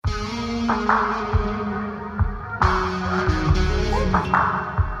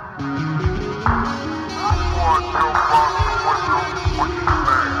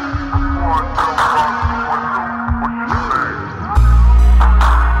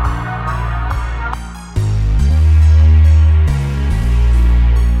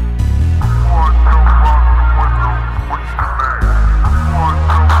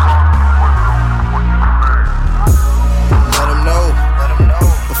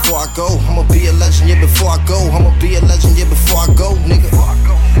I'ma be a legend, yeah, before I go. I'ma be a legend, yeah, before I go, nigga.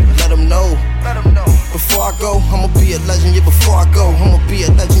 Let them know. Before I go, I'ma be a legend, yeah, before I go. I'ma be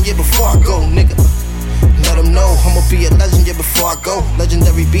a legend, yeah, before I go, nigga. Let them know, I'ma be a legend, yeah, before I go.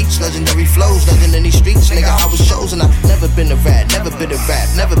 Legendary beats, legendary flows, legend in these streets, nigga, I was chosen. I never been a rat, never been a rap,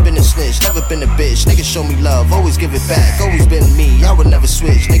 never been a snitch, never been a bitch. Niggas show me love, always give it back, always been me, I would never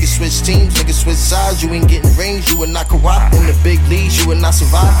switch. Niggas switch teams, niggas switch sides, you ain't getting rings, you would not corrupt. In the big leagues, you would not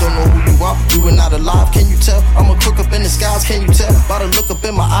survive, don't know who you are, you were not alive, can you tell? I'm a crook up in the skies, can you tell? By the look up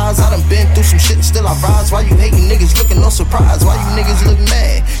in my eyes, I done been through some shit and still I rise. Why you hating niggas looking no surprise? Why you niggas look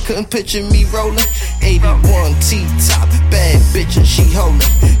mad? Couldn't picture me rolling 81 T-top, bad bitch and she holding.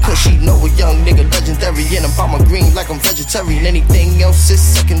 Cause she know a young nigga legendary. And I'm by my green like I'm vegetarian. Anything else is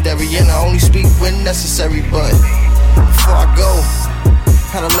secondary. And I only speak when necessary. But before I go,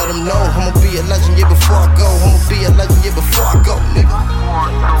 gotta let them know I'ma be a legend, yeah, before I go. I'ma be a legend, yeah, before I go, nigga.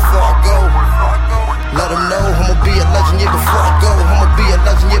 Before I go, let them know I'ma be a legend, yeah, before I go. I'ma be a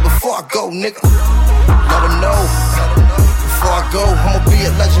legend, yeah, before I go, nigga. Let them know. Before I go, I'ma be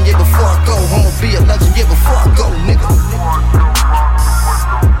a legend, yeah, before I go. I'ma be a legend, yeah, before I go, nigga.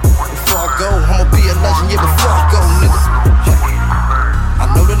 Before I go, I'ma be a legend, yeah, before I go, nigga. I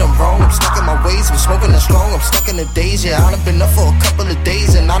know that I'm wrong, I'm stuck in my ways, I'm smoking that strong, I'm stuck in the days, yeah, I done been up for a couple of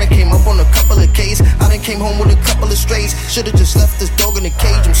days, and I done came up on a couple of K's, I done came home with a couple of strays, should've just left this dog in the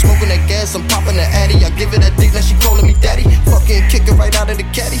cage, I'm smoking that gas, I'm popping the Addy, I give it that dick, now she calling me daddy, fucking kick it right out of the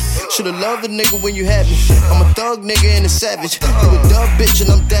caddy, should've loved a nigga when you had me, I'm a thug nigga and a savage, you a dub bitch and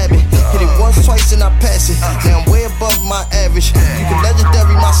I'm dabbing, hit it once, twice and I pass it, now I'm way above my average, you can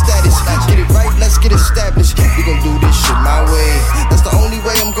legendary my status, get it right, let's get established, we gon' do this shit my way, that's the only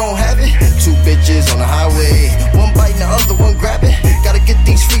way I'm gon' have it. Two bitches on the highway, one biting the other one grabbing. Gotta get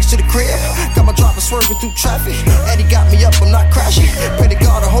these freaks to the crib. Got my driver swerving through traffic. Eddie got me up, I'm not crashing. Pray to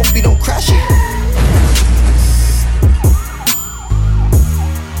God, I hope he don't crash it.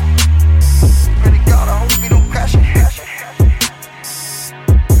 Pray to God, I hope he don't crash it.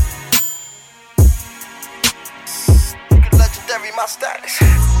 You can legendary my status.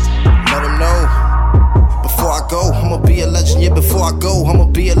 Let him know. Before I go, I'ma be a legend, yeah, before I go. I'ma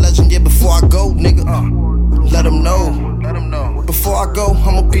be a legend, yeah, before I go, nigga. Let them know. Before I go,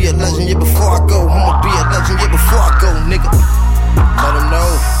 I'ma be a legend, yeah, before I go. I'ma be a legend, yeah, before I go, nigga. Let them know.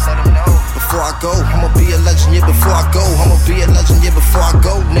 Before I go, I'ma be a legend, yeah, before I go. I'ma be a legend, yeah, before I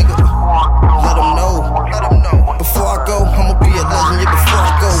go, nigga.